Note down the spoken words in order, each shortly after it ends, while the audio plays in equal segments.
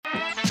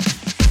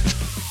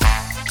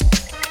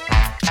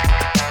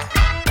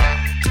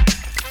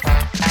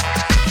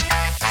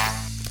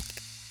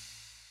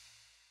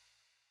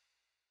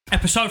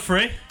Episode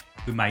 3.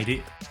 We made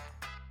it.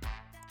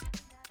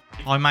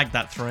 I made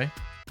that 3.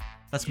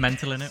 That's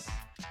mental, innit?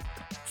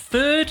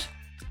 Third.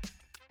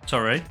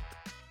 Sorry.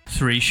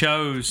 3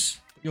 shows.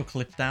 Put your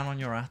clip down on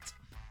your hat.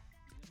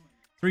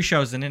 3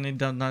 shows in and he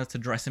don't know how to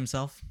dress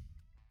himself.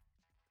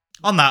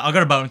 On that, I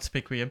got a bone to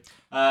pick with you.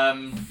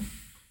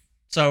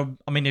 So,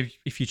 I mean,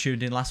 if you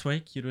tuned in last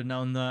week, you'd have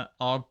known that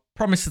I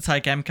promised to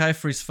take MK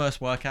for his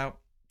first workout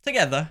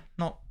together.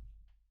 Not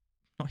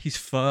his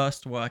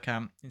first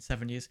workout in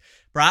 7 years,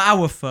 but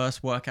our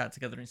first workout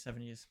together in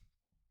 7 years.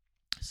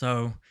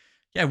 So,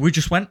 yeah, we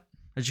just went,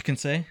 as you can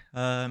see.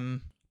 I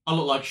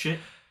look like shit.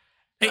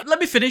 Let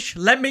me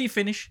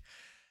finish.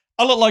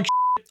 I look like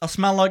shit. I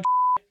smell like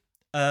shit.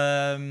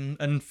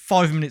 And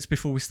 5 minutes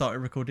before we started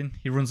recording,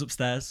 he runs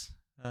upstairs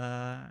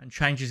and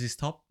changes his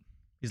top.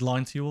 He's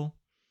lying to you all.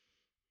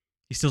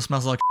 He still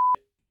smells like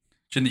shit.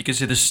 Do you think you can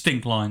see the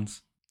stink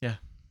lines? Yeah.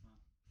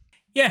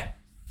 Yeah.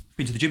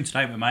 Been to the gym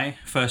today with mate.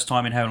 First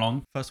time in how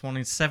long? First one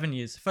in 7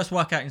 years. First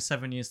workout in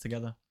 7 years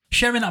together.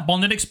 Sharing that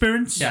bonding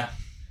experience. Yeah.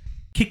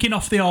 Kicking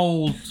off the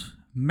old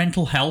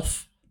mental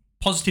health.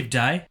 Positive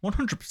day.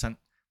 100%.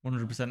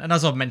 100%. And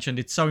as I've mentioned,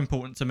 it's so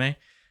important to me.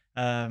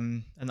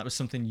 And that was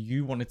something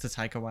you wanted to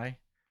take away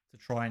to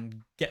try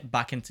and get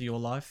back into your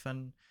life.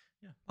 And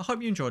yeah, I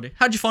hope you enjoyed it.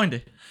 How'd you find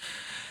it?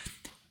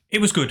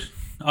 It was good.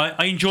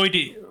 I enjoyed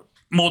it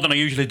more than I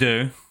usually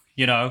do,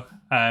 you know,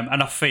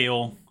 and I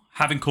feel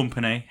having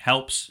company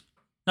helps.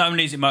 Not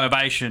only is it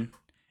motivation,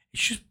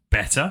 it's just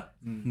better,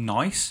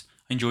 nice.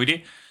 I enjoyed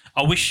it.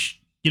 I wish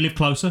you lived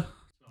closer.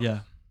 Yeah.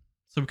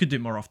 So we could do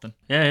it more often.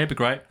 Yeah, it'd be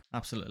great.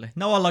 Absolutely.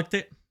 No, I liked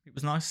it. It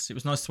was nice. It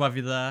was nice to have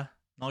you there.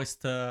 Nice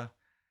to,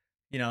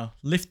 you know,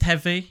 lift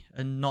heavy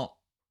and not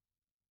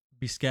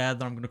be scared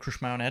that I'm going to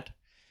crush my own head.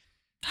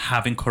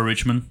 Have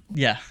encouragement.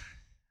 Yeah.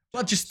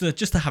 Well, just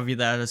to have you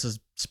there as a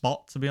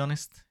spot, to be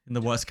honest, in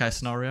the worst case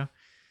scenario.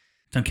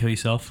 Don't kill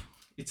yourself.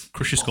 It's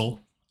Crush your skull.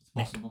 It's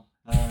possible.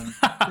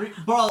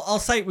 But I'll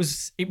say it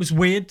was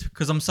weird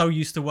because I'm so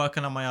used to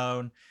working on my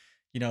own,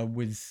 you know,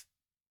 with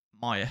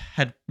my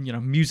head, you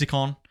know, music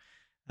on,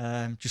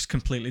 just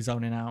completely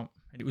zoning out.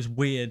 And it was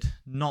weird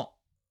not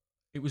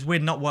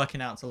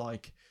working out to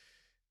like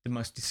the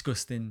most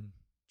disgusting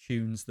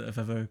tunes that have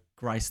ever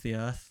graced the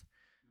earth.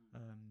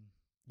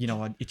 You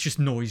know, it's just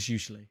noise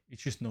usually.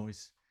 It's just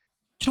noise.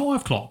 Do you know what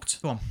I've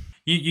clocked? Go on.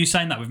 You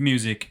saying that with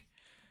music.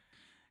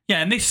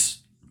 Yeah, and this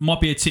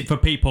might be a tip for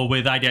people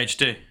with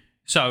ADHD.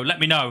 So let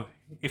me know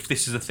if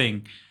this is a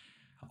thing.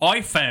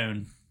 I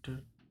found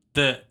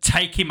that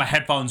taking my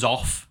headphones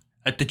off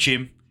at the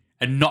gym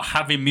and not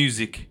having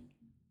music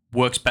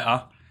works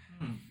better.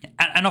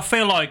 And I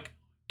feel like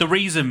the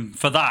reason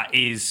for that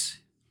is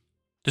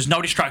there's no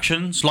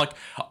distractions. Like,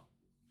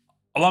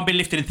 I won't be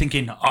lifting and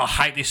thinking, oh, I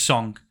hate this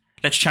song.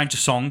 Let's change the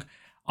song.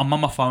 I'm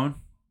on my phone.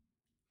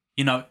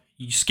 You know,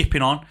 you're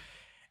skipping on.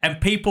 And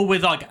people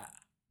with like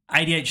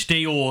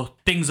ADHD or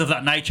things of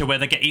that nature where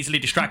they get easily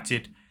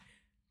distracted,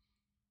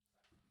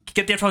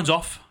 get the headphones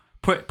off.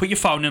 Put your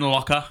phone in a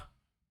locker.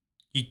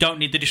 You don't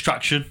need the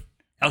distraction.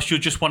 Else you'll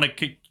just want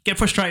to get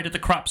frustrated at the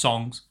crap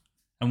songs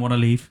and want to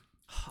leave.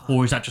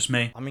 Or is that just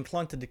me? I'm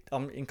inclined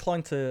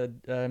to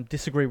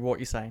disagree with what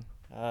you're saying.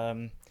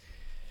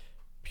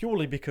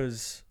 Purely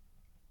because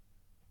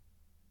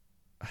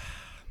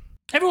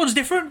Everyone's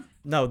different.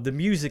 no, the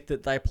music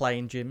that they play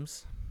in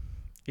gyms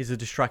is a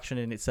distraction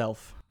in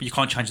itself. But you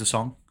can't change the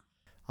song.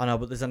 I know,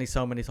 but there's only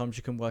so many times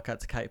you can work out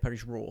to Katy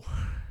Perry's Raw.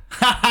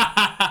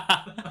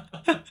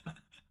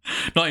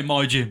 Not in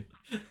my gym.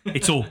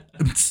 It's all.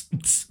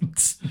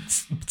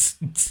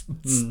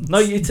 No,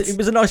 it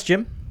was a nice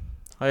gym.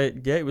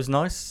 Yeah, it was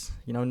nice.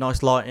 You know,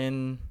 nice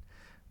lighting,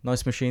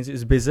 nice machines. It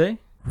was busy.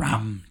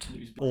 Rammed.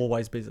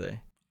 Always busy.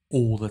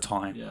 All the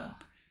time. Yeah.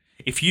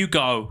 If you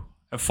go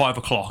at 5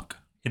 o'clock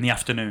in the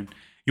afternoon,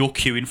 you're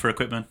queuing for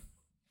equipment.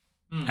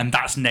 And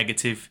that's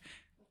negative.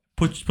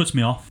 Puts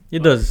me off.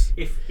 It does.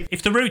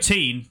 If the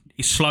routine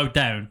is slowed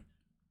down,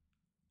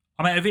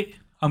 I'm out of it.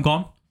 I'm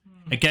gone.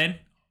 Again,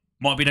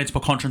 might be down to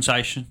my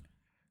concentration.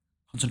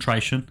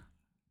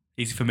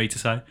 Easy for me to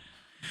say.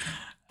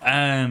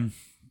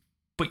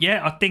 But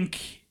yeah, I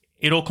think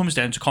it all comes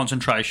down to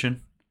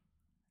concentration.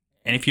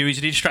 And if you're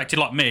easily distracted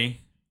like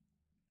me,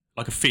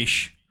 like a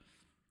fish,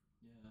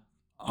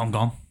 I'm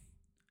gone.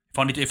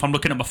 If I'm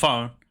looking at my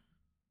phone, I'm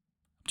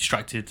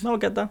distracted. No, I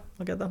get that.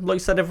 Like you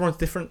said, everyone's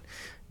different.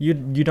 You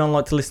don't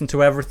like to listen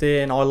to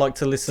everything. I like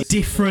to listen.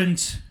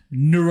 Different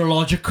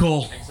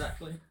neurological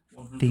Exactly.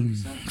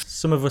 things.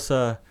 Some of us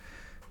are,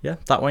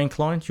 that way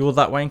inclined. You're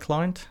that way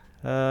inclined.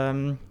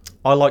 I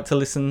like to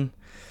listen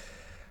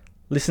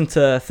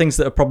to things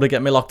that will probably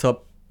get me locked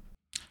up.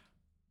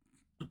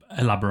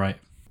 Elaborate.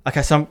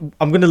 Okay, so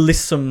I'm going to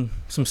list some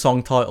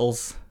song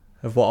titles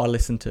of what I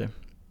listen to.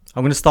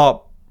 I'm going to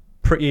start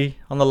pretty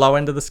on the low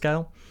end of the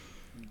scale,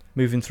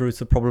 moving through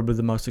to probably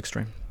the most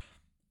extreme.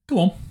 Go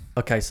on.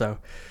 Okay, so,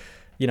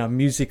 you know,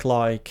 music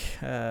like,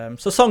 so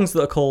songs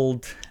that are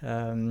called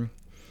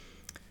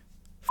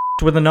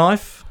with a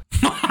Knife.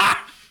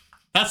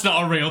 That's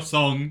not a real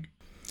song.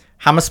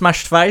 Hammer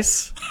Smashed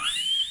Face.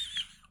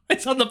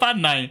 It's on the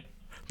band name.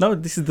 No,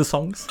 this is the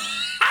songs.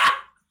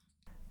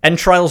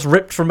 Entrails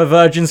ripped from a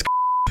virgin's.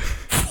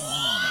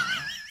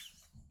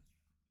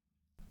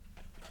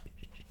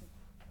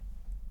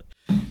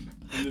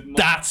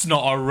 That's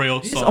not a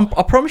real song.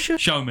 I promise you.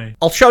 Show me.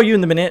 I'll show you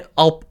in a minute.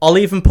 I'll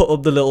even put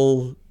up the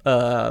little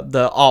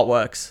the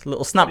artworks,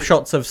 little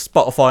snapshots of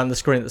Spotify on the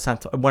screen at the same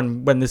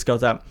time when this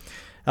goes out.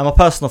 And my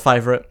personal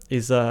favourite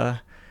is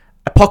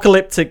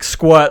Apocalyptic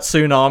Squirt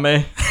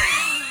Tsunami.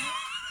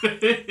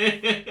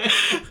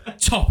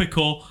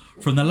 Topical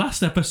from the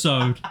last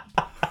episode.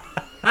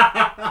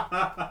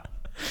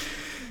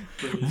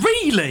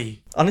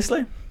 Really?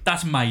 Honestly,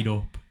 That's made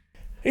up.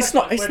 it's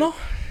not.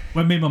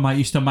 When me and my mate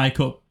used to make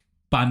up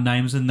band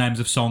names and names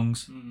of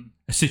songs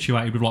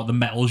situated with like the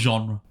metal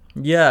genre.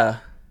 Yeah.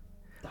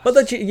 But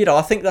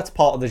I think that's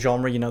part of the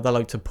genre. They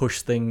like to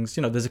push things.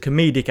 There's a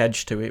comedic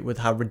edge to it with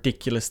how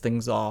ridiculous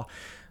things are.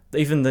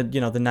 Even the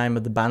the name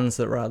of the bands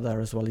that are out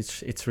there as well.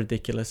 It's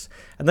ridiculous,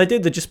 and they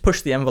just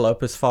push the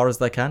envelope as far as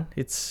they can.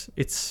 It's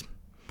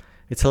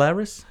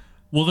hilarious.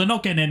 Well, they're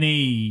not getting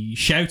any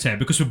shout out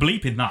because we're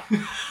bleeping that.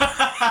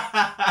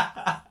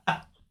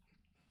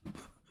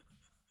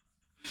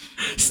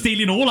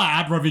 Stealing all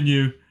our ad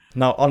revenue.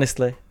 No,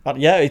 honestly,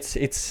 yeah,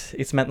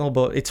 it's mental,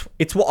 but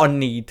it's what I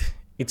need.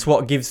 It's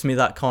what gives me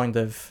that kind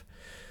of,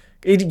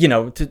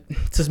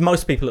 to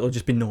most people it'll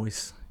just be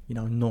noise,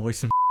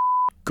 noise and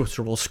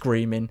guttural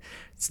screaming.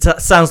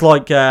 It sounds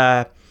like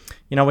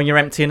when you're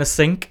emptying a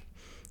sink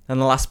and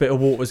the last bit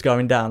of water's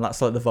going down.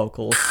 That's like the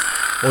vocals,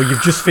 or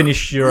you've just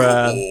finished your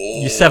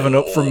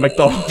 7-Up from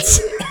McDonald's.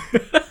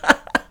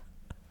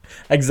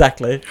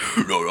 Exactly.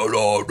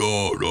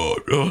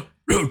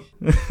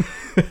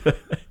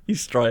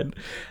 He's trying.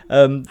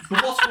 But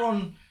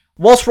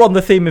whilst we're on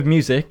the theme of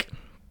music,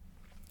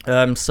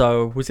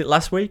 so was it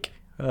last week?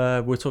 We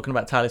were talking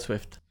about Taylor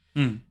Swift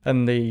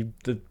and the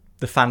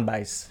fan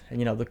base,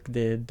 and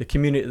the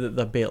community that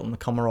they built and the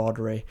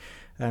camaraderie,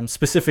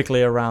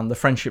 specifically around the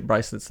friendship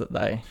bracelets that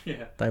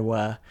they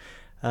wear.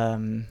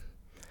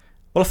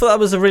 Well, I thought that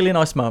was a really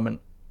nice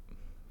moment.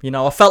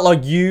 I felt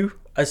like you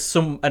as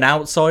an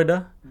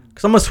outsider,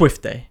 because I'm a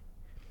Swiftie.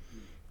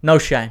 No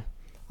shame.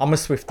 I'm a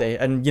Swiftie,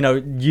 and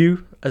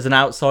you as an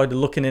outsider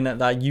looking in at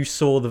that, you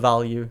saw the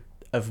value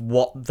of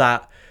what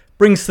that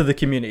brings to the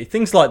community.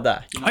 Things like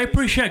that. I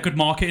appreciate good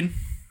marketing.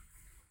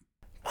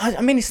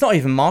 I mean, it's not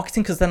even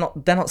marketing because they're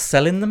not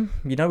selling them.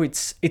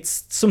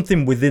 It's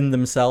something within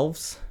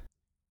themselves.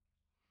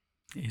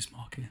 It is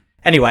marketing.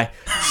 Anyway,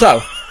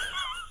 so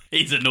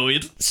He's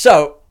annoyed.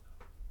 So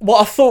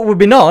what I thought would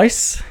be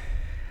nice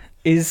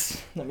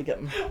is let me get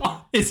them.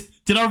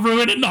 Did I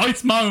ruin a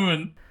nice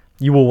moment?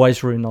 You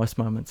always ruin nice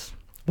moments.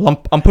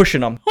 Well, I'm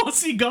pushing on.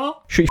 What's he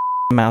got? Shut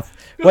your mouth.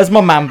 Where's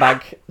my man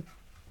bag?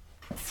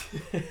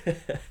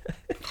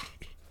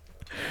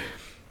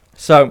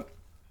 So,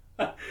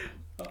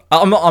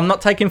 I'm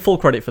not taking full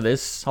credit for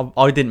this.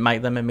 I didn't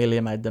make them.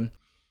 Amelia made them.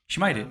 She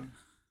made it.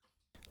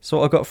 So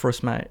what I got for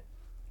us, mate,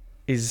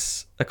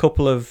 is a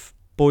couple of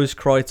Boys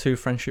Cry 2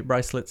 friendship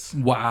bracelets.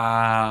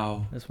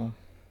 Wow. This one.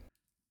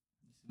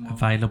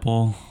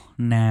 Available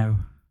now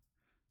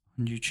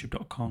on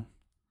youtube.com.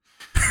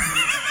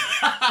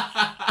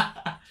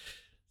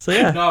 So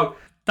yeah. No.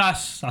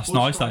 That's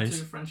nice, that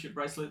is. Friendship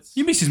bracelets.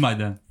 Your missus made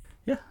them?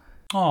 Yeah.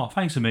 Oh,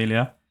 thanks,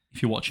 Amelia,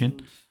 if you're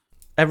watching.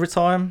 Every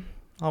time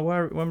I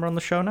wear it when we're on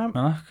the show now.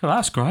 Oh,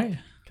 that's great.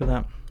 Look at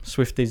that.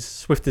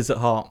 Swifties at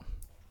heart.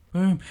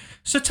 Boom.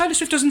 So Taylor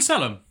Swift doesn't sell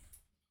them?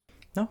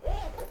 No.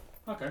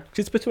 Okay.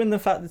 It's between their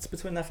fans.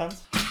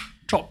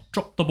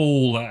 Drop the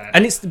ball there.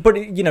 And it's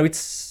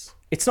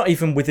not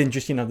even within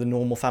just, the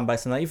normal fan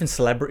base, and that even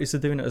celebrities are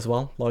doing it as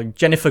well. Like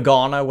Jennifer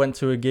Garner went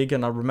to a gig,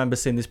 and I remember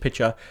seeing this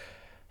picture.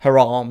 Her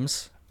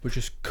arms were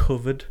just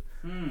covered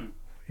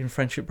in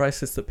friendship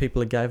bracelets that people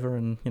had gave her,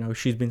 and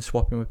she's been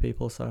swapping with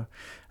people. So,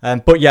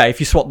 but yeah, if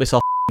you swap this,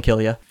 I'll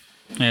kill you.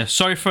 Yeah,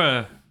 sorry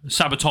for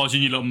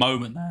sabotaging your little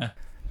moment there.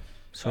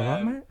 It's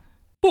alright, mate.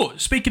 But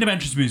speaking of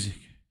entrance music,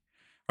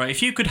 right?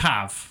 If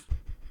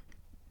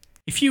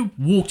you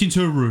walked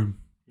into a room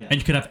and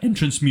you could have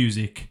entrance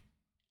music,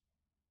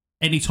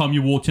 anytime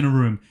you walked in a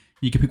room,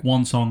 you could pick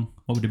one song.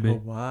 What would it be?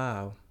 Oh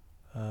wow,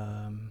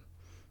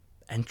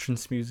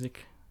 entrance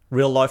music.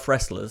 Real life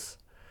wrestlers.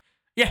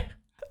 Yeah.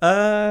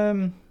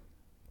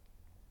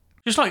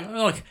 Just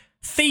like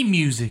theme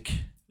music.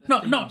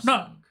 No.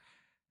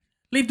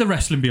 Leave the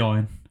wrestling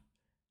behind.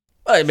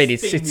 I mean,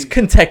 it's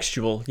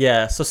contextual,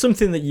 yeah. So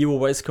something that you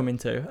always come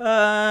into.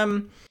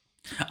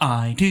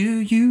 I knew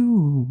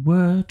you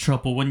were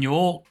trouble when you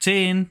walked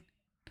in.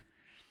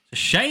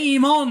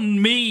 Shame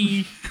on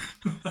me.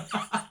 Is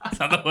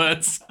that the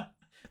words?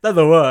 They're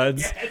the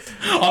words. Yes.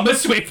 I'm a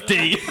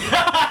Swiftie.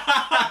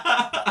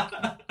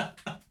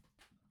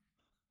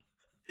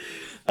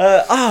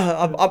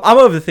 I'm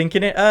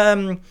overthinking it.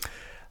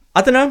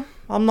 I don't know.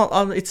 I'm not.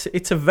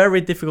 It's a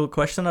very difficult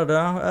question. I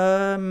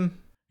don't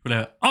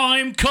know.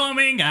 I'm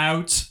coming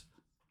out.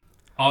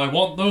 I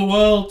want the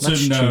world to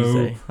know.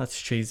 Cheesy.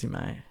 That's cheesy,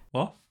 mate.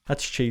 What?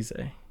 That's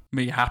cheesy.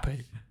 Me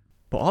happy.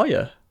 But are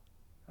you?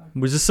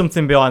 Was there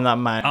something behind that,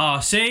 mate? Oh,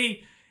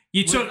 see,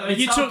 you took It's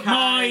you took okay,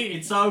 my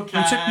it's okay.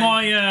 you took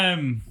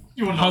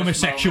my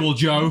homosexual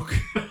joke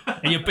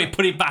and you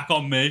put it back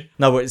on me.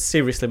 No, but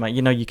seriously, mate,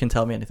 you know you can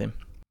tell me anything.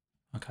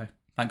 Okay,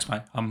 thanks,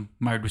 mate. I'm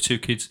married with 2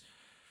 kids.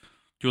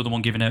 You're the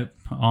one giving out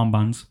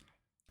armbands.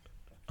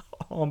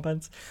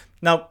 Armbands.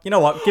 No, you know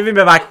what? Give it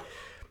me back.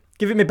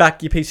 Give it me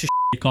back, you piece of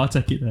You can't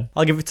take it there.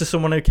 I'll give it to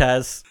someone who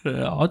cares.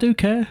 I do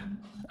care,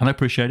 and I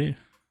appreciate it.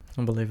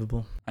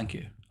 Unbelievable. Thank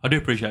you. I do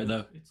appreciate it,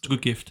 though. It's a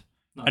good gift,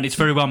 and it's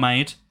very well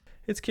made.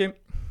 It's cute.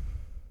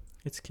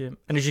 It's cute.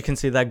 And as you can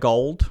see, they're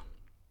gold.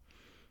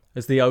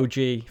 As the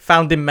OG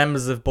founding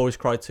members of Boys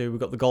Cry 2, we've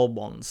got the gold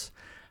ones.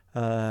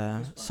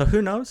 So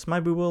who knows?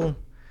 Maybe we'll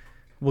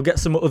get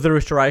some other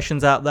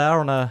iterations out there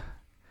on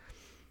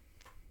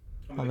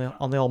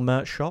the old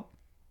merch shop.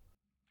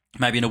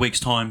 Maybe in a week's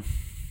time,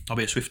 I'll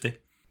be a Swiftie.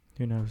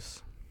 Who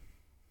knows?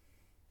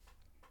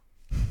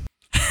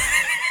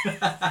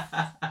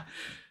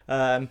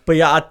 But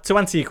yeah, to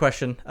answer your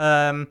question,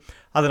 I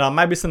don't know.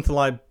 Maybe something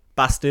like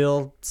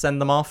Bastille,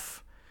 Send Them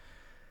Off.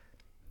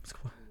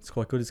 It's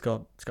quite good. It's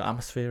got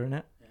atmosphere in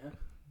it. Yeah.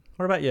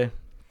 What about you?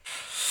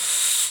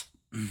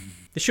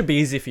 This should be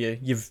easy for you.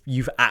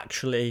 You've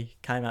actually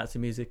came out to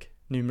music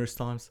numerous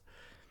times.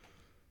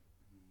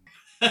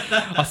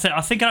 I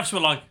think I have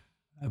something like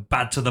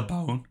Bad to the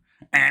Bone.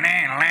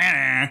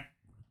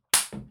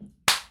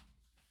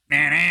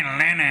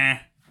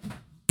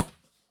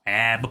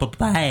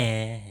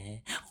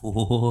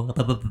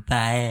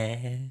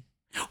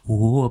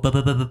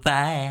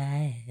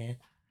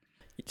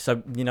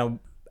 So you know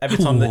every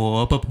time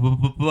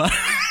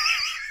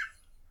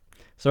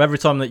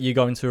that you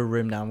go into a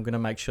room now, I'm gonna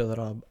make sure that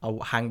I'll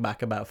hang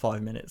back about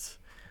 5 minutes.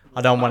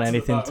 I don't want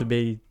anything to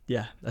be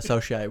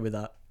associated with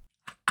that.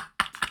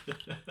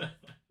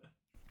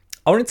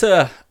 I wanted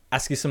to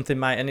ask you something,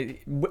 mate, and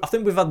I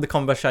think we've had the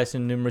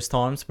conversation numerous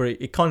times, but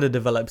it kind of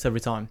develops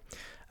every time.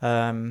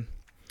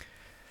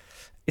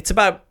 It's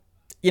about,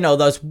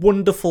 those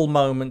wonderful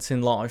moments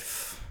in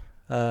life,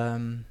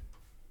 that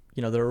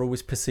are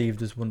always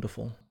perceived as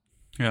wonderful.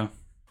 Yeah.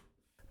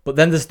 But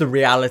then there's the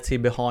reality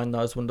behind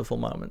those wonderful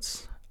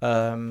moments.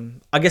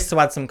 I guess to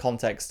add some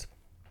context,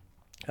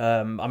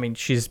 I mean,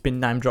 she's been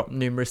name dropped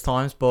numerous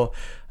times, but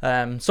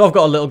so I've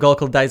got a little girl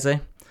called Daisy,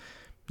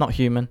 not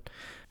human,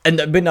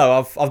 but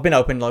no, I've been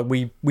open. Like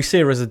we see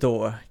her as a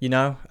daughter,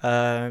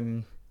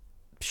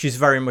 she's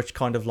very much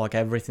kind of like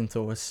everything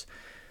to us.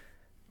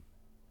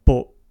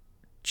 But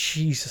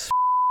Jesus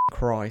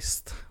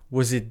Christ,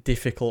 was it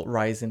difficult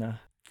raising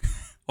her?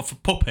 Of a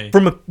puppy?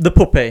 The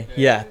puppy,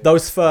 yeah.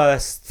 Those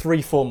first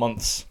 3-4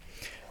 months.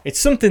 It's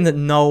something that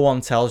no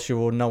one tells you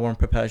or no one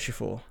prepares you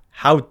for.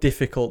 How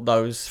difficult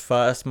those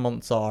first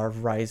months are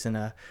of raising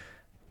a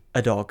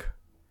dog.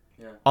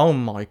 Yeah. Oh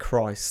my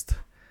Christ.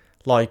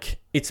 Like,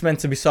 it's meant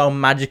to be so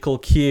magical,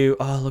 cute.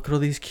 Oh, look at all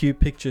these cute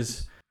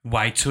pictures.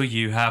 Wait till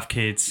you have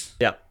kids.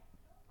 Yeah.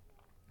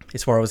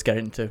 It's where I was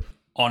getting to.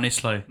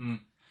 Honestly.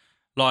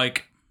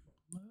 Like,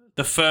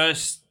 the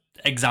first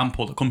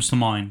example that comes to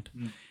mind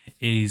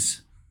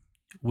is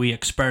we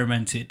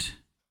experimented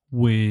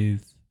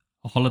with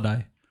a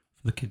holiday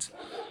for the kids.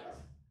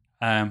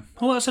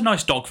 That's a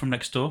nice dog from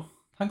next door.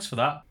 Thanks for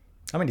that.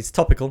 I mean, it's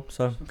topical,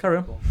 so carry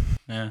on.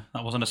 Yeah,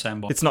 that wasn't a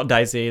soundbite. It's not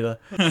Daisy either.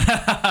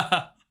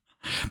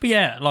 But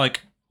yeah,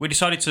 like, we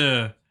decided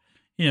to,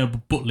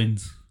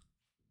 Butlins.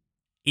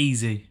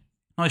 Easy.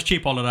 Nice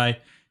cheap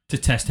holiday to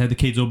test how the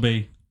kids will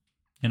be,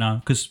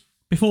 because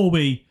before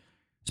we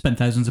spend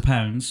thousands of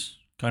pounds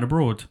going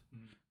abroad,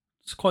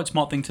 it's quite a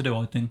smart thing to do,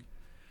 I think.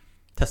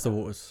 Test the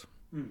waters.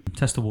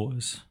 Test the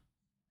waters.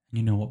 And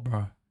you know what,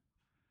 bro?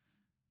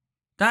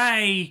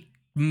 They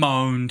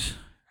moaned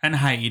and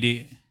hated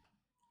it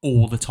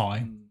all the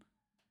time.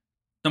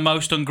 The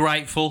most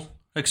ungrateful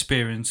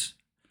experience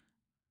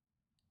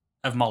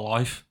of my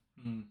life.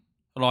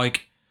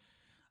 Like,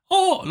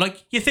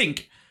 you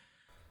think...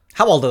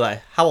 How old are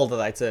they?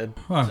 To...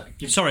 Oh,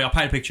 sorry, I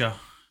painted a picture.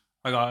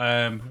 I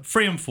got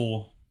 3 and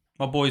 4.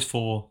 My boy's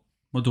 4.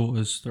 My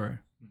daughter's 3.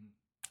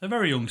 They're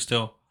very young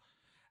still.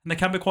 And they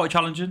can be quite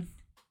challenging.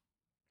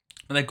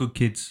 But they're good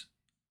kids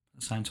at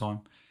the same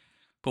time.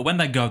 But when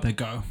they go, they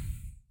go.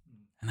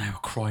 And they were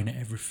crying at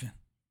everything.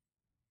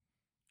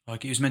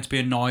 Like, it was meant to be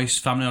a nice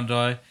family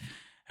holiday.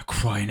 They're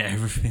crying at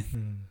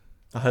everything.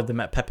 I heard they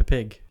met Peppa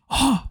Pig.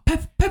 Oh,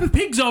 Peppa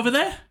Pig's over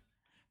there.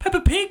 Peppa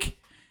Pig.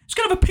 Just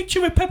gonna have a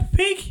picture with Peppa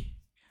Pig.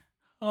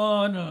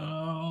 Oh,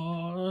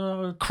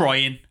 no.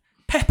 Crying.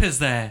 Peppa's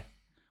there.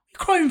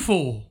 What are you crying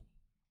for?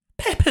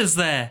 Peppa's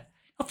there.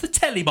 Off the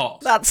telly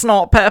box. That's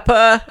not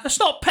Peppa. That's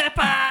not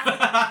Peppa.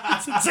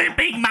 It's a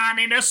big man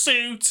in a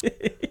suit.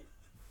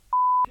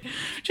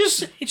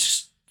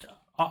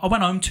 I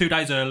went home 2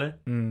 days early.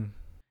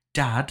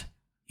 Dad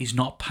is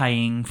not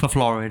paying for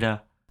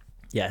Florida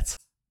yet.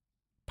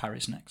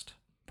 Paris next,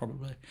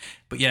 probably.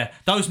 But yeah,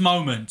 those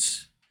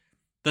moments,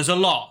 there's a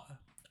lot.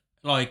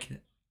 Like,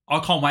 I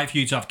can't wait for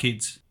you to have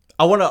kids.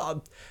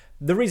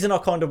 The reason I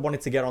kind of wanted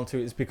to get onto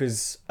it is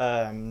because,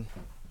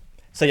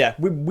 so yeah,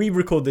 we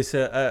record this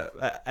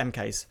at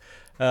MK's.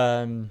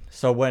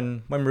 So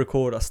when we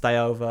record, I stay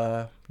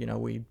over. You know,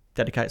 we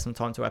dedicate some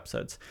time to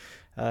episodes,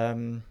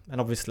 and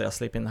obviously I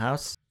sleep in the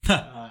house.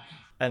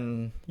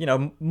 And you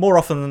know, more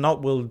often than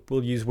not,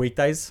 we'll use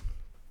weekdays.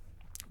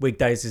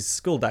 Weekdays is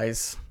school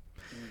days.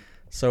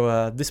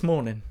 So this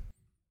morning,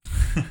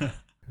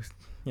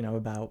 you know,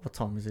 about what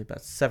time is it?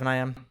 About 7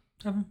 a.m.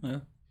 Yeah.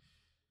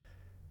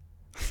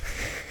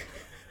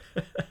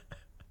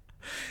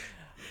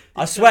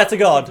 I swear to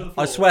God,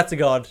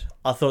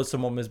 I thought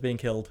someone was being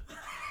killed,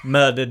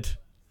 murdered.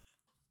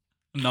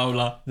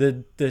 Nola.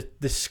 The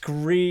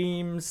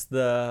screams,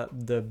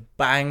 the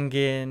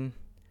banging.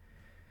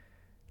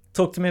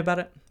 Talk to me about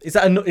it. Is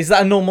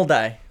that a normal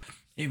day?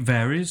 It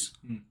varies.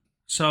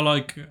 So,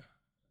 like,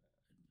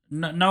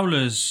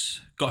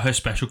 Nola's got her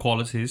special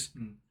qualities.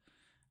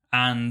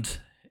 And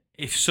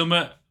if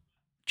something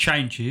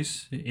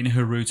changes in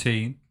her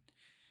routine,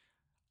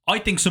 I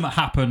think something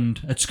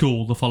happened at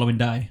school the following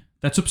day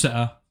that's upset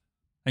her.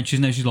 And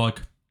she's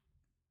like,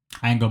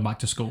 I ain't going back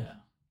to school. Yeah.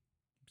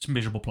 It's a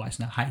miserable place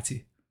now. I hate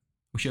it.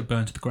 Wish it had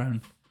burned to the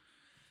ground.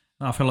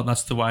 And I feel like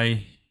that's the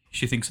way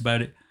she thinks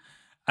about it.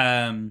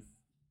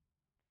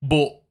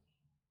 But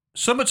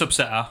something's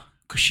upset her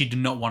because she did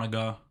not want to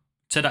go.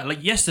 Today,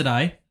 like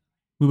yesterday,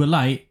 we were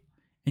late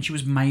and she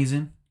was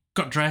amazing.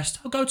 Got dressed.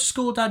 I'll go to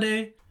school,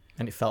 Daddy.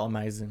 And it felt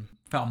amazing.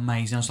 Felt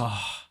amazing. I was like,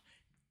 oh,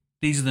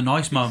 these are the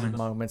nice moments.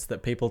 Moments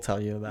that people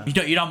tell you about.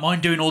 You don't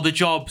mind doing all the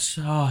jobs.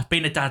 Oh,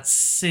 being a dad's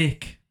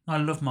sick. I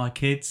love my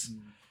kids.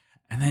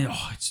 And then,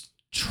 it's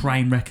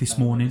train wreck this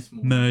morning.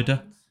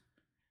 Murder.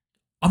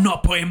 I'm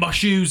not putting my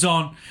shoes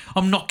on.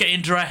 I'm not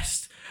getting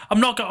dressed. I'm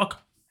not going.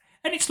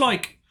 And it's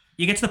like,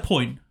 you get to the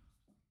point,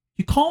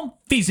 you can't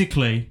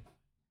physically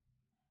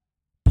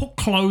put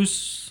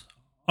clothes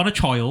on a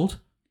child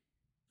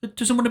that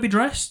doesn't want to be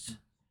dressed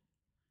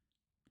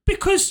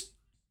because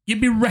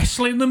you'd be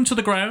wrestling them to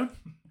the ground.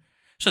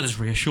 So there's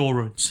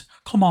reassurance.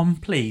 Come on,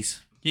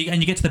 please.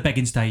 And you get to the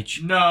begging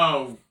stage.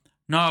 No.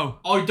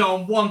 I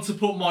don't want to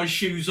put my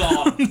shoes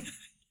on.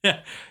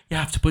 Yeah, you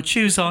have to put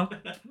shoes on.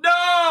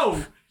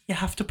 No! You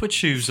have to put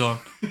shoes on.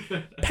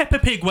 Peppa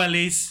Pig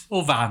wellies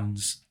or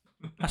Vans.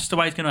 That's the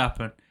way it's going to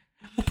happen.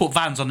 We'll put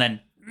Vans on then.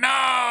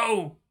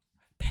 No!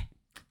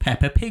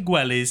 Peppa Pig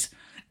wellies.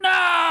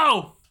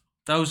 No!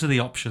 Those are the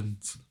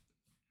options.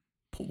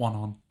 Put one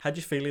on. How do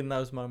you feel in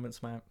those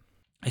moments, mate?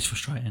 It's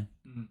frustrating.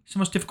 It's the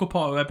most difficult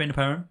part about being a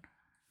parent.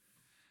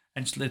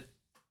 And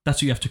that's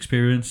what you have to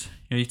experience.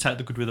 You know, you take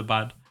the good with the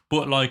bad.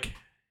 But, like,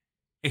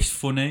 it's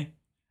funny.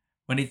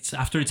 When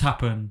after it's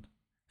happened,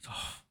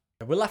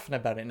 we're laughing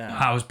about it now.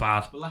 That was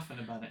bad. We're laughing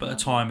about it. But at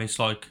the time, it's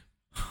like,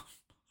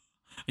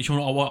 I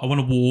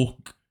want to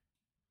walk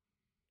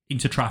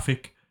into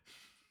traffic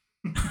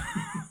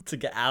to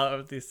get out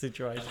of this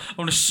situation. I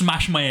want to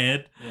smash my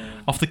head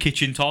off the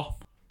kitchen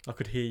top. I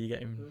could hear you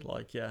getting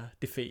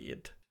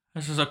defeated. I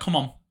was like, come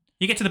on,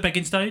 you get to the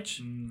begging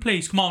stage,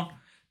 please, come on,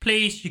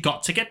 please, you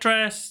got to get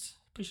dressed.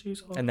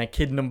 And then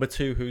kid number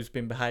 2, who's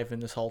been behaving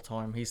this whole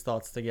time, he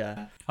starts to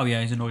get. Oh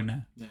yeah, he's annoyed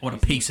now. I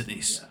want a piece of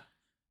this. Yeah.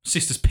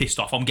 Sister's pissed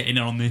off. I'm getting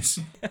in on this.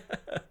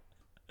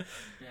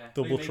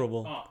 Double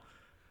trouble. Oh.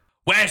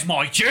 Where's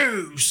my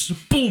juice?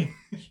 Boom.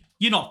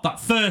 You're not that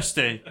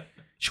thirsty.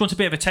 She wants a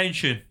bit of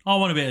attention. I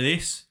want a bit of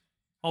this.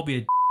 I'll be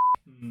a.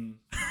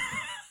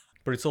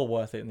 But it's all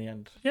worth it in the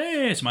end.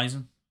 Yeah, it's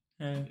amazing.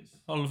 Yeah,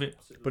 I love it.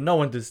 But no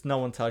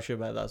one tells you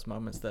about those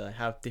moments that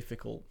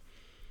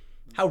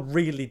how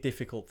really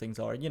difficult things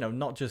are. You know,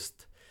 not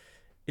just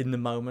in the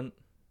moment,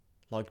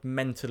 like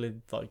mentally,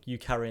 like you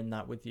carrying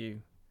that with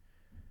you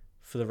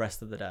for the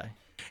rest of the day.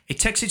 It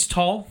takes its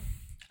toll,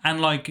 and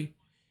like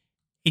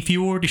if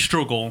you already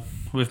struggle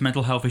with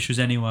mental health issues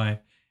anyway,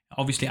 it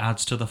obviously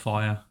adds to the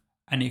fire,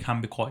 and it can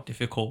be quite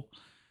difficult.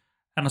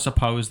 And I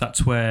suppose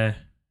that's where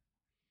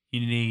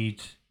you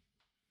need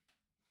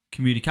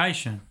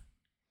communication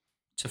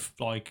to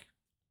like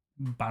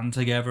band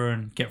together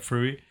and get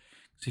through it.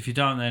 Because if you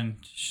don't, then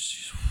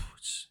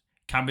it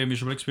can be a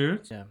miserable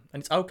experience. Yeah,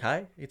 and it's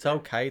okay. It's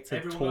okay to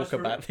talk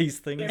about these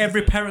things.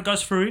 Every parent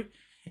goes through it.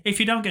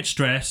 If you don't get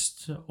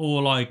stressed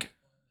or like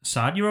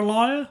sad, you're a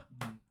liar.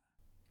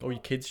 Or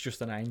your kid's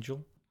just an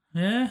angel.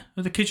 Yeah,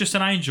 or the kid's just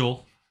an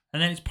angel,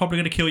 and then it's probably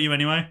going to kill you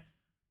anyway.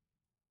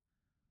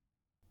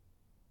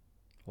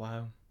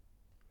 Wow.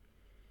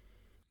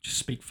 Just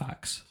speak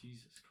facts.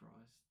 Jesus Christ.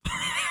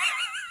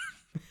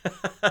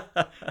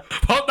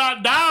 Put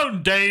that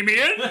down,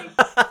 Damien.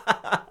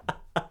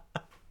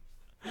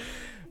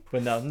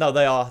 But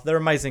no, they're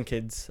amazing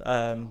kids.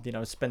 You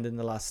know, spending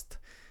the last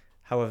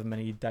however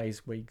many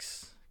days,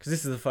 weeks, because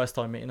this is the first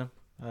time meeting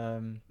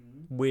them.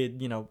 Weird,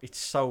 you know, it's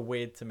so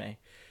weird to me.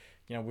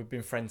 You know, we've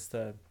been friends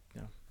to,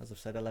 you know, as I've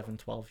said, 11,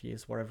 12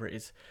 years, whatever it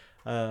is.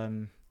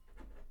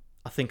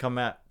 I think I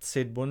met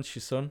Sid once,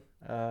 your son,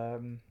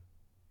 about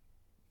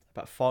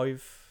 4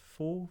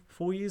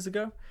 years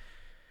ago.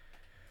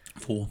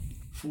 4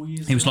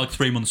 years He was like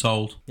 3 months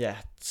old. Yeah,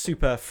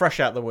 super fresh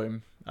out the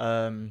womb.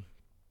 And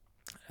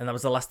that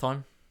was the last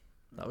time.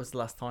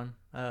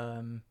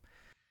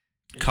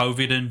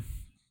 COVID and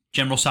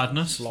general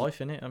sadness. It's life,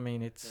 innit? I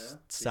mean, it's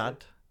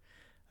sad.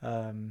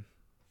 Not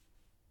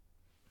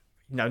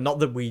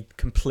that we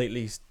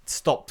completely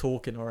stopped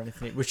talking or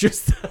anything. It was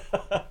just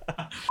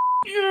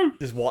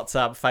just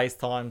WhatsApp,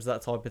 FaceTimes,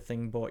 that type of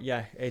thing. But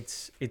yeah,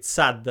 it's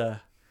sad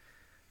that,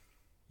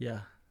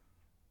 yeah,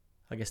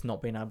 I guess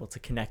not being able to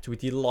connect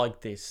with you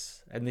like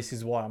this, and this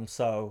is why I'm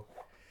so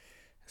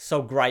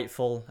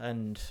grateful.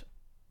 And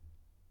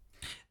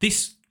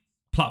this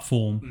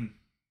platform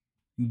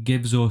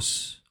gives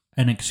us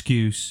an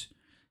excuse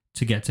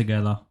to get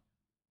together.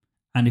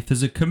 And if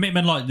there's a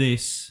commitment like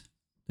this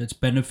that's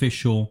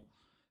beneficial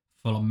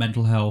for like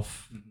mental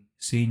health,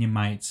 seeing your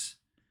mates,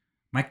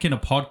 making a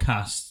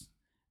podcast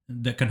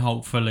that can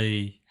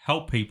hopefully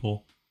help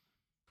people,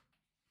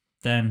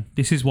 then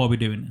this is why we're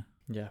doing it.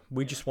 Yeah,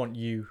 we just want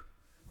you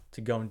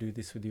to go and do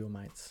this with your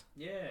mates.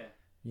 Yeah.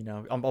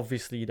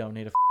 Obviously you don't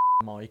need a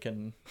mic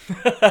and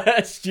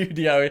a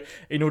studio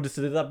in order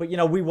to do that, but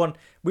we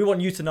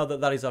want you to know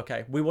that is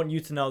okay. We want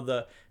you to know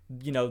that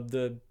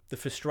the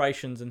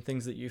frustrations and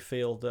things that you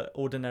feel that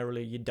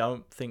ordinarily you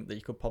don't think that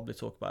you could probably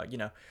talk about.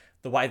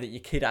 The way that your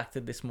kid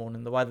acted this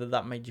morning, the way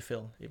that made you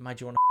feel, it made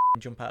you want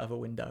to jump out of a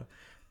window.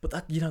 But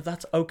that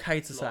that's okay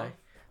to say.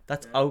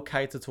 That's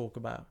okay to talk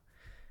about.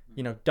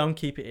 Don't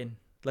keep it in.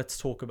 Let's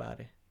talk about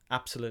it.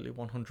 Absolutely,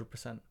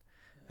 100%.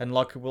 And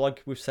like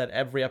we've said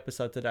every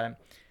episode today,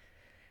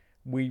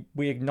 we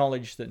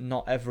acknowledge that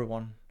not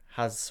everyone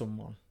has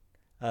someone,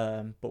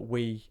 but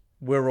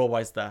we're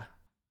always there.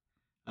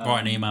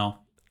 Write an email.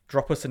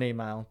 Drop us an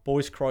email,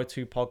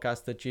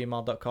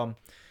 boyscry2podcast@gmail.com.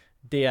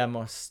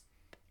 DM us,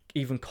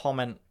 even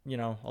comment,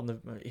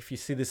 if you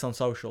see this on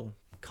social,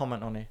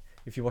 comment on it.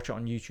 If you watch it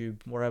on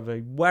YouTube,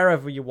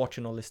 wherever you're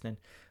watching or listening,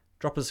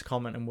 drop us a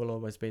comment and we'll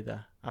always be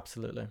there.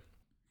 Absolutely.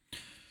 Do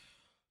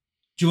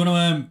you want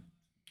to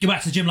go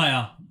back to the gym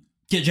later?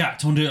 Get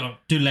jacked. I want to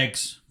do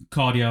legs,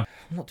 cardio.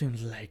 I'm not doing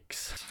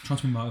legs. Trying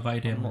to be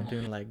motivated here. I'm not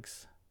doing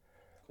legs.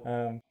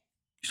 You're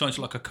starting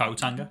to look like a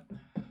coat hanger.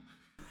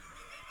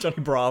 Johnny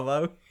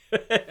Bravo.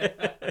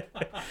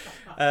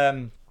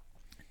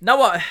 No,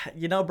 what?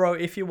 Bro,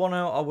 if you want to,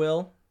 I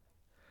will.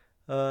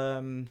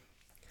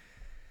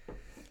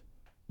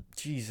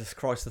 Jesus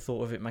Christ, the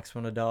thought of it makes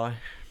me want to die.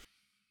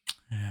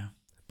 Yeah.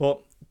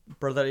 But,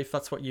 brother, if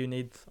that's what you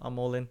need, I'm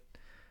all in.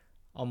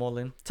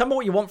 Tell me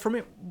what you want from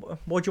it.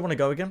 Where do you want to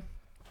go again?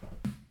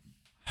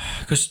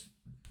 Because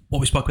what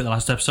we spoke about the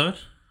last episode,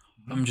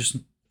 I'm just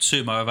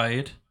super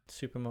motivated.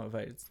 Super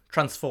motivated.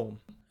 Transform.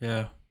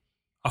 Yeah.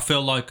 I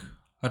feel like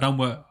I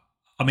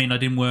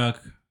didn't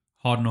work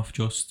hard enough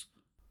just.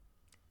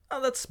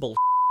 Oh, that's bullshit.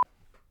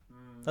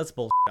 That's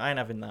bullshit. I ain't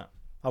having that.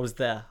 I was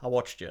there. I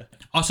watched you.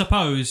 I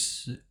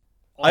suppose.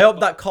 I hope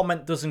that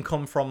comment doesn't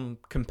come from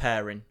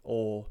comparing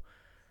or,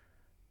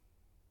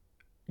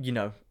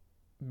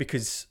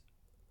 because,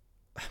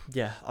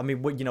 yeah,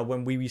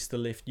 when we used to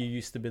lift, you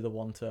used to be the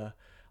one to,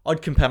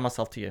 I'd compare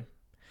myself to you.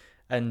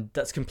 And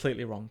that's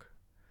completely wrong.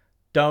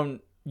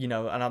 Don't,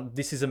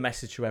 this is a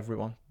message to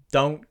everyone.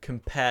 Don't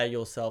compare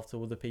yourself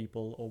to other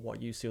people or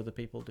what you see other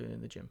people doing in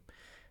the gym.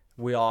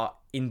 We are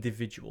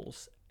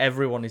individuals.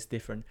 Everyone is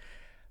different.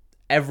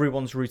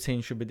 Everyone's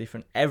routine should be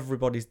different.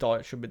 Everybody's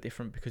diet should be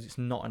different because it's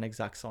not an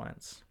exact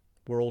science.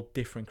 We're all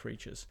different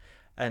creatures.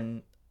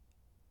 And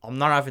I'm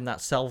not having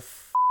that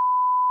self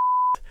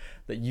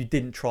that you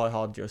didn't try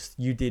hard just.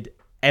 You did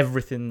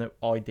everything that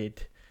I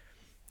did.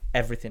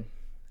 Everything.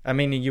 I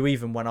mean, you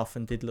even went off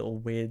and did little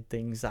weird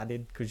things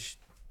added because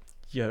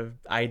your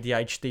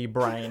ADHD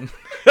brain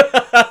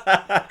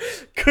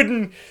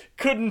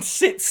couldn't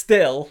sit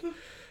still.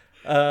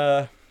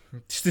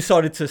 Just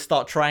decided to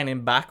start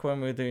training back when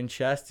we were doing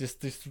chest.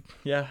 Just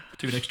yeah.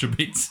 Doing extra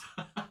beats.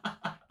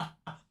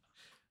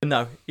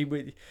 No,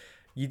 you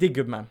did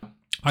good, man.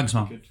 Thanks,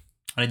 man.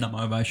 I need that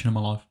motivation in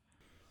my life.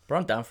 But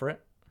I'm down for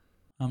it.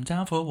 I'm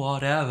down for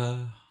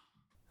whatever.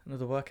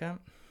 Another workout.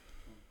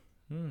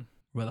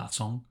 With that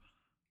song.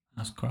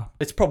 That's crap.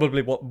 It's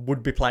probably what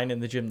would be playing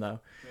in the gym, though.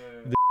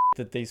 The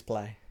that these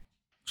play.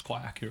 It's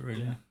quite accurate,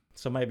 really. Yeah.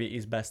 So maybe it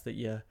is best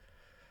that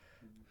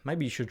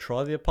maybe you should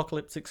try the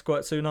apocalyptic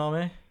squirt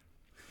tsunami.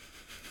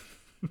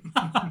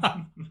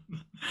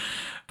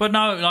 But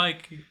no,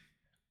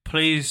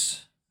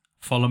 please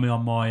follow me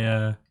on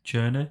my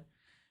journey.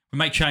 We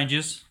make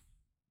changes.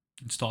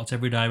 It starts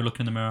every day. We look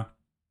in the mirror.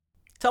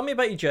 Tell me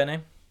about your journey.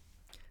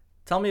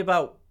 Tell me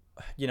about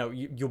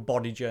your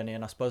body journey,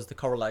 and I suppose the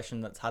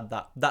correlation that's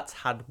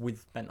had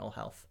with mental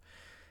health.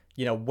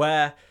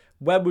 Where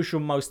was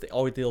your most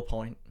ideal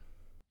point?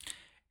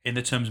 In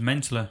the terms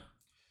mentally,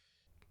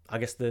 I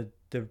guess the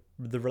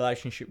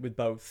relationship with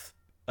both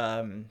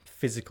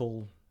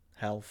physical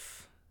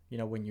health,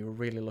 when you were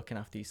really looking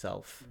after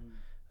yourself,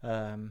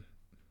 and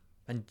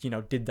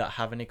did that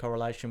have any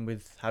correlation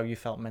with how you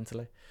felt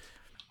mentally?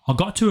 I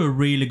got to a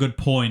really good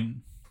point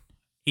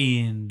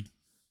in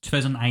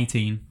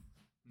 2018.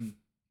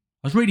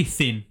 I was really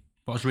thin,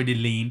 but I was really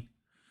lean,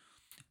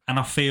 and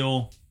I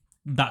feel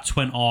that's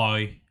when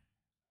I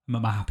am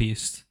at my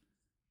happiest.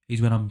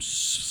 Is when I'm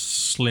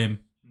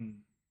slim,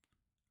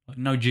 like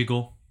no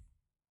jiggle.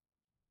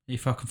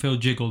 If I can feel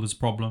jiggle, there's a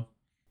problem.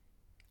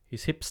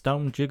 His hips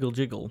don't jiggle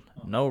jiggle.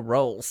 No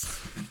rolls.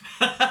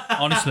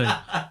 Honestly,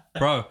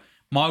 bro,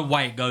 my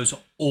weight goes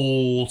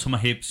all to my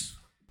hips.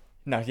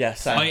 No, yeah,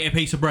 same. I eat a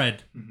piece of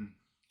bread.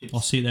 I'll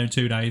see it there in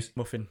 2 days.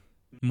 Muffin.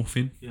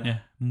 Muffin. Yeah.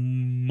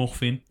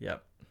 Muffin.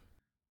 Yep.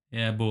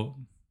 Yeah, but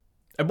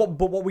And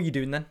what were you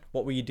doing then?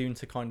 What were you doing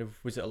to kind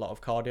of, was it a lot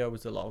of cardio?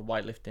 Was it a lot of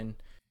weightlifting?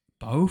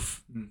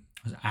 both. I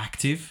was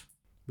active.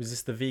 Was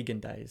this the vegan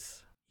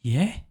days?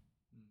 Yeah.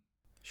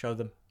 Show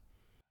them.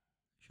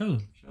 Show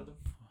them.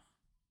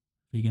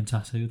 Vegan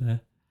tattoo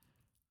there.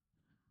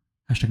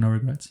 Hashtag no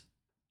regrets.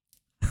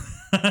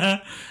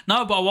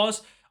 No, but I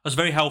was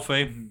very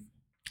healthy.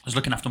 I was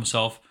looking after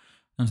myself.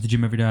 I went to the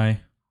gym every day.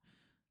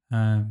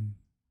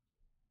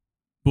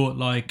 But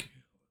like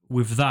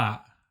with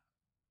that,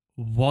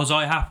 was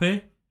I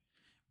happy?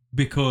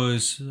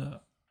 Because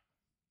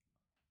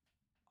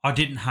I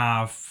didn't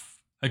have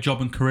a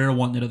job and career I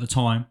wanted at the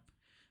time,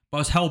 but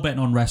I was hell bent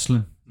on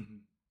wrestling.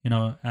 You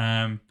know,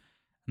 and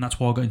that's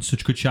why I got in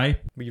such good shape.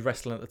 Were you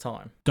wrestling at the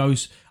time? I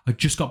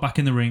just got back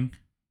in the ring.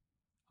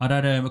 I'd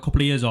had a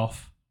couple of years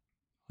off.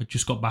 I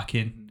just got back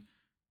in,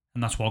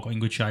 and that's why I got in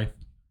good shape.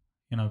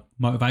 You know,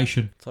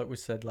 motivation. It's like we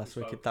said last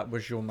week, that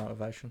was your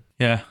motivation.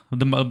 Yeah,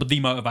 the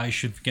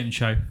motivation for getting in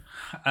shape.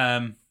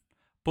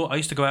 But I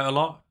used to go out a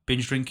lot,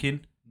 binge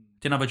drinking.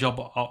 Didn't have a job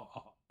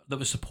that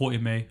was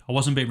supporting me. I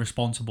wasn't being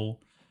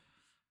responsible.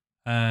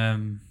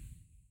 And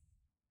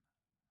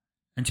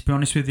to be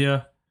honest with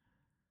you,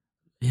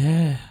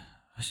 yeah,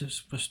 I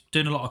was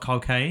doing a lot of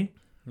cocaine.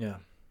 Yeah.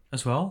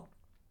 As well.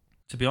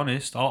 To be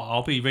honest,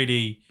 I'll be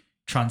really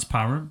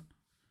transparent.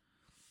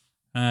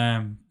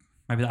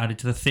 Maybe that added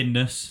to the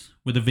thinness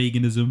with the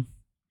veganism,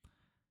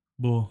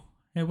 but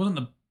it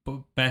wasn't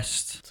the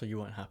best. So you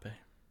weren't happy?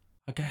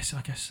 I guess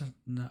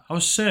no. I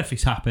was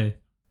surface happy.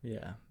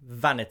 Yeah.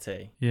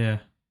 Vanity. Yeah.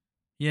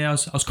 I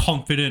was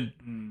confident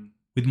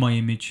with my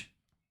image,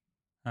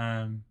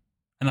 and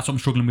that's what I'm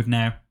struggling with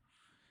now.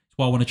 That's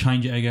why I want to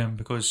change it again,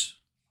 because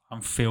I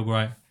feel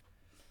great.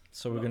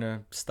 So we're going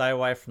to stay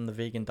away from the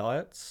vegan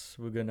diets.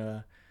 We're going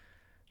to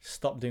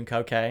stop doing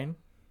cocaine.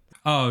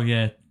 Oh,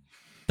 yeah.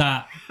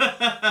 That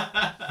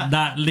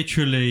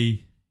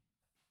literally,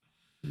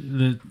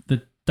 the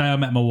day I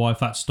met my wife,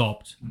 that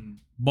stopped.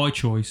 By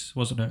choice.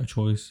 Wasn't a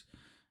choice,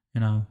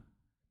 you know.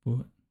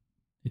 But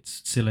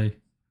it's silly.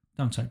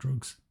 Don't take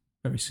drugs.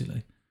 Very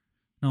silly.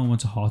 No one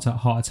wants a heart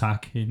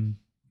attack in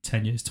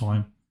 10 years'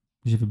 time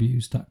because you've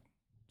abused that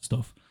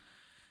stuff.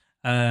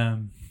 Yeah,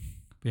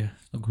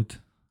 it's not good.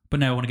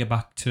 But now I want to get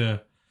back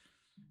to,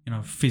 you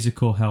know,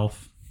 physical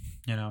health,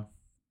 you know.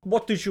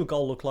 What does your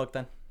goal look like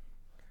then?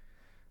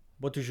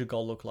 What does your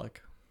goal look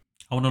like?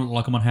 I want to look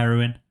like I'm on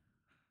heroin.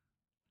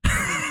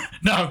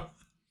 No.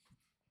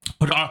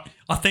 But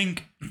I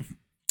think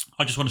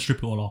I just want to strip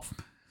it all off.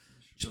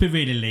 Just be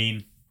really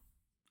lean.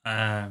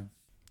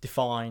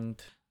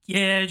 Defined.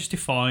 Yeah, just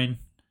defined.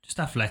 Just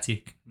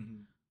athletic.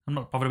 I'm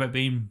not bothered about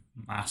being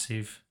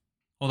massive.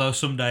 Although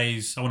some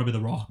days I want to be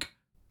The Rock.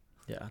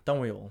 Yeah,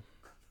 don't we all?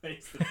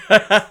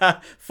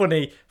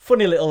 funny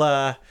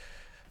little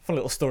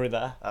story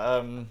there.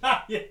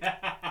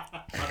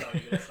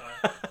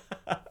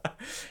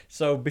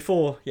 So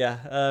before,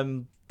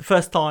 the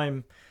first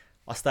time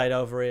I stayed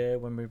over here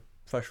when we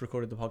first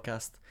recorded the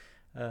podcast,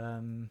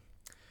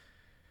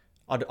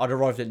 I'd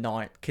arrived at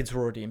night. Kids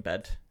were already in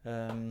bed,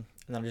 and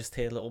I just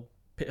hear a little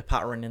pitter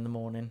pattering in the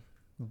morning,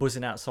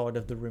 buzzing outside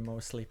of the room I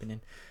was sleeping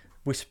in,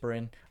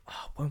 whispering,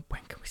 "Oh, when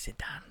can we sit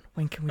down?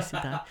 When can we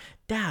sit down,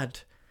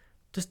 Dad?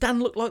 Does Dan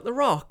look like The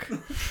Rock?"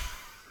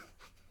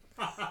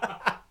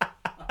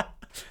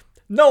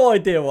 No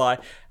idea why.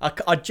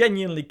 I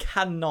genuinely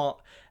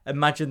cannot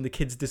imagine the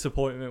kid's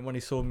disappointment when he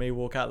saw me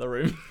walk out the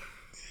room.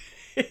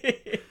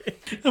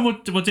 And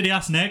what did he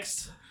ask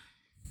next?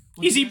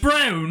 Is he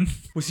brown?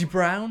 Was he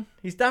brown?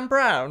 He's Dan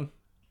Brown.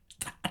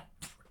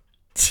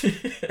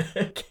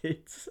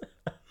 Kids.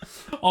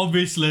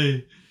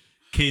 Obviously.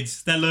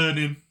 Kids, they're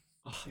learning.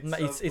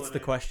 It's the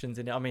questions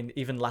in it. I mean,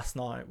 even last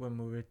night when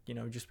we were, you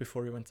know, just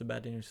before he went to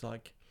bed, and he was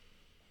like,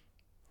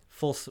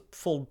 full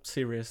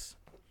serious.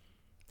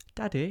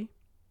 Daddy,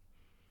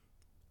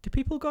 do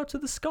people go to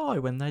the sky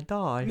when they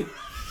die?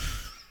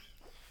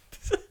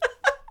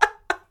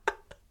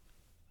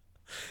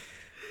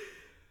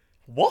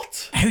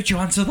 What? How'd you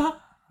answer that?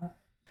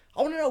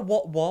 I want to know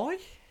why.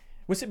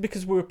 Was it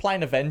because we were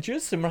playing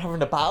Avengers and we're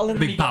having a battle? And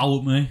Big battle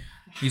with me.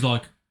 He's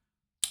like,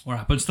 what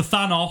happens to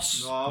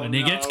Thanos when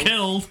he gets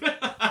killed?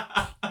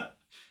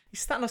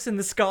 Is Thanos in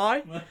the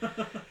sky?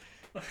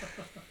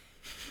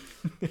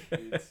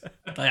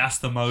 They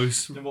asked the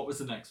most. Then what was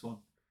the next one?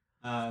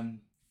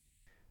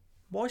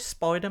 Why is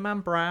Spider-Man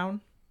brown?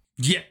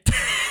 Yeah.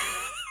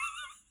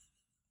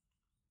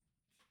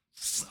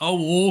 So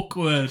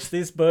awkward. Just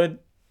is, bud.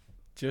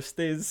 Just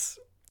is.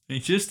 It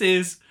just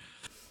is.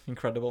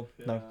 Incredible.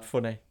 Yeah. No,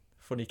 funny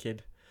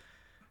kid.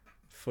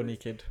 Funny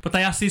kid. But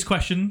they ask these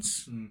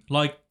questions,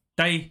 like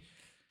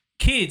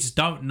kids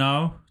don't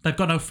know. They've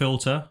got no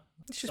filter.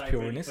 It's just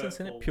pure innocence,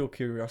 isn't it? Pure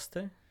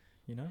curiosity,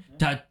 you know.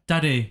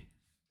 Daddy,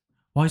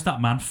 why is that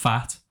man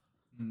fat?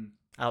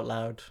 Out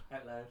loud.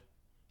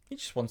 He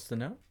just wants to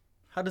know.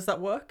 How does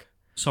that work?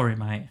 Sorry,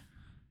 mate.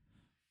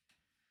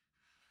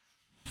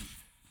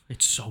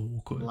 It's so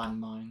awkward.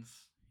 Landmines.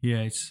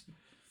 Yeah,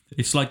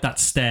 it's like that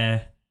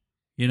stare,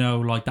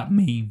 like that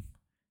meme.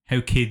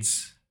 How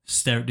kids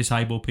stare at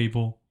disabled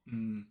people.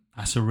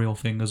 That's a real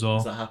thing as well.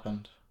 Has that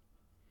happened?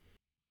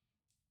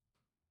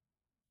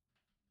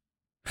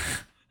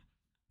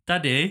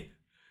 Daddy,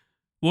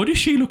 why does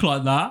she look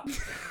like that?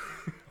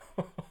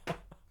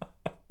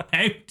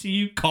 How do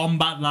you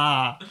combat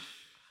that?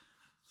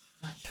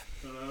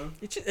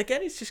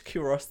 It's just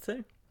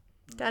curiosity.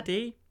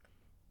 Daddy,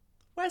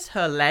 where's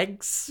her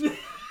legs?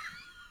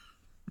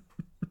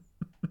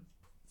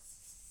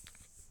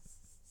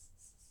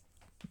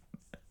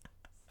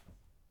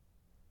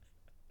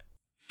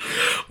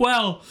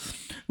 Well,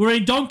 we're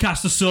in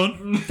Doncaster,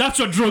 son. That's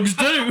what drugs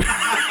do.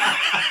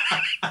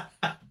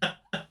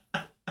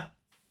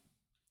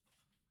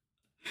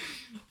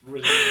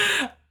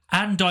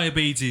 And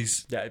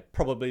diabetes. Yeah,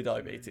 probably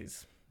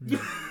diabetes.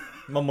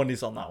 My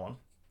money's on that one.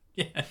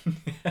 Yeah.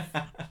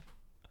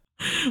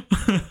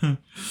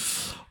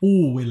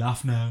 Oh, we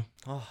laugh now.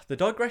 Oh, the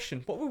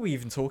digression. What were we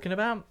even talking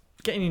about?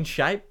 Getting in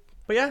shape.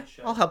 But yeah,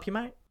 I'll help you,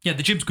 mate. Yeah,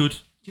 the gym's good.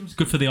 Gym's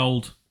good for the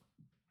old.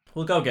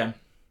 We'll go again.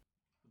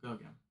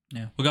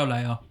 Yeah, we'll go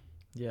later.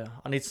 Yeah,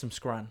 I need some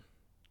scran.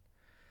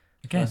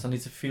 Again. First, I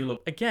need to fuel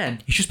up. Again.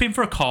 He's just been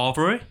for a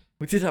carvery.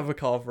 We did have a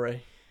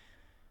carvery.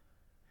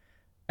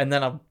 And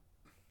then I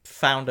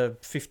found a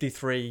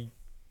 53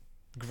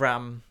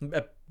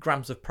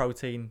 grams of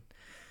protein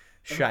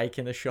shake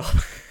in the shop.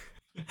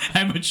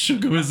 How much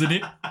sugar was in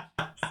it?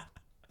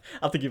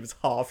 I think it was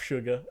half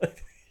sugar.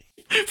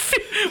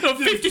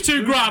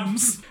 52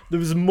 grams. There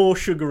was more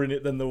sugar in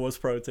it than there was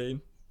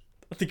protein.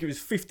 I think it was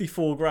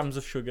 54 grams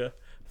of sugar,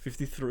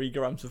 53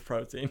 grams of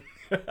protein.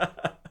 It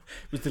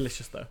was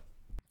delicious though.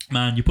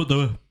 Man, you put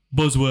the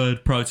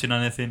buzzword protein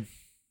on anything.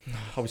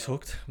 I was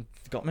hooked.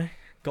 Got me.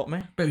 But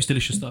it was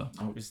delicious though.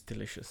 Oh, it was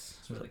delicious.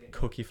 It was like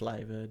cookie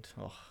flavoured.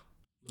 Oh,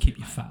 Keep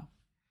you fat.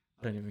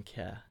 I don't even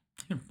care.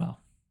 Well,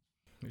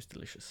 It was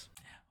delicious.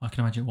 I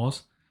can imagine it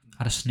was. I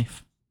had a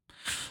sniff.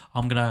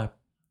 Have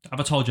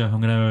I told you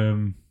I'm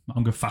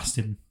gonna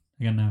fasting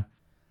again now?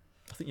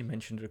 I think you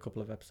mentioned it a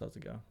couple of episodes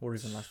ago, or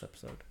even last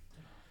episode.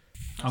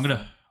 I'm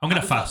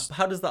gonna fast.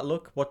 How does that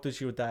look? What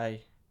does your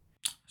day?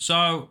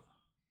 So,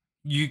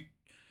 this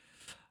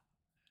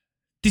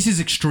is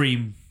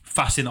extreme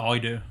fasting that I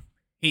do.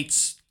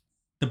 It's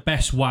the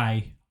best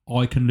way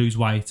I can lose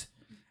weight,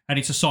 and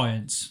it's a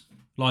science.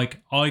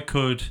 Like I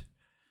could,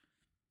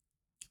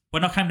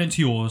 when I came down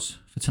to yours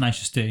for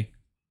Tenacious D,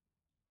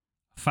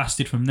 I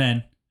fasted from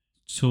then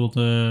till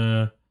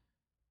the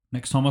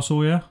next time I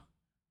saw you,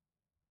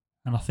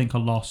 and I think I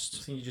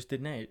lost. So you just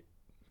didn't eat.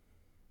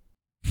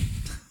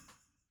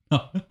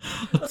 No.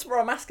 That's what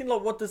I'm asking.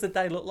 Like, what does the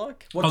day look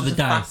like? What does the a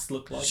day. fast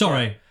look like?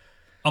 Sorry,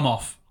 I'm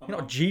off. You're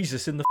not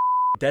Jesus in the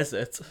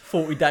desert.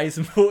 40 days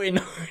and 40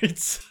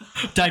 nights.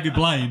 David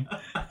Blaine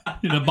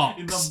in a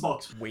box.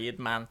 box. Weird,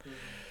 man.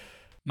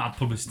 Mad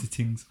publicity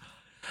things.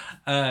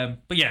 But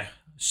yeah,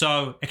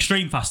 so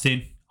extreme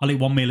fasting. I'll eat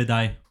 1 meal a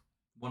day.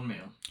 1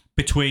 meal.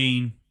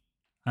 Between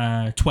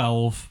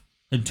 12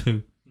 and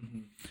 2.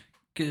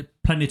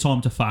 Get plenty of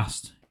time to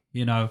fast.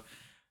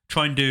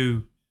 Try and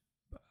do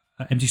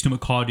empty stomach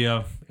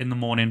cardio in the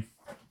morning.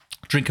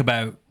 Drink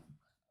about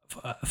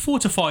 4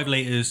 to 5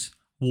 litres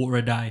water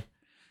a day.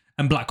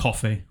 And black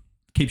coffee.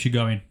 Keeps you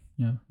going.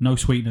 No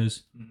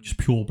sweeteners. Just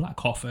pure black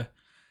coffee.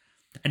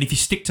 And if you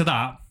stick to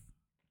that,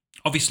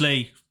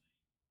 obviously,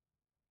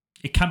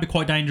 it can be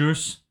quite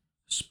dangerous.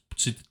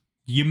 So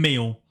your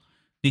meal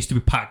needs to be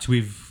packed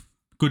with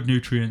good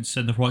nutrients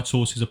and the right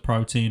sources of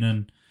protein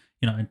and,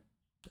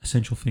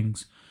 essential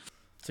things.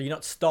 So you're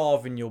not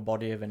starving your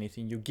body of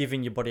anything. You're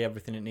giving your body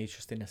everything it needs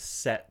just in a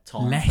set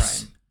time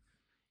Less. frame.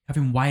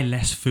 Having way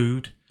less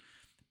food.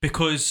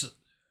 Because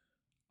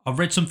I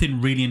read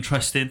something really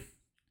interesting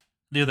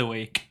the other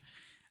week.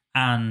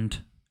 And,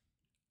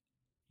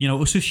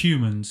 us as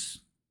humans,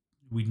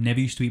 we never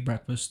used to eat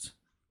breakfast.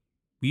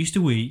 We used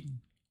to eat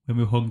when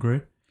we were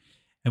hungry.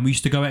 And we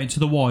used to go out into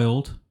the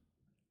wild,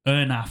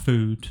 earn our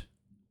food,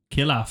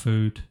 kill our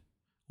food,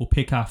 or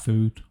pick our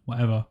food,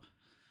 whatever.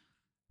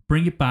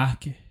 Bring it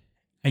back,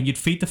 and you'd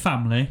feed the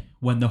family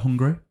when they're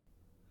hungry.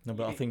 No,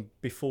 but I think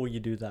before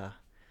you do that,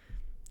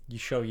 you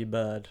show your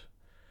bird,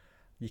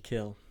 you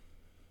kill.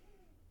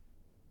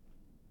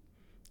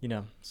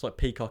 It's like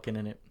peacocking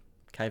in it,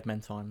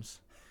 cavemen times.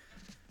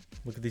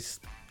 Look at this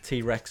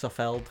T-Rex I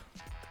felled.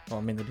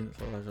 Oh, they didn't.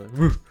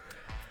 Like,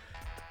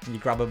 you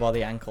grab her by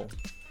the ankle,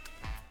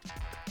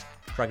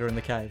 drag her in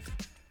the cave.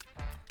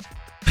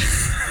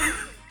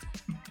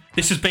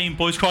 This has been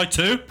Boys Cry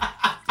 2.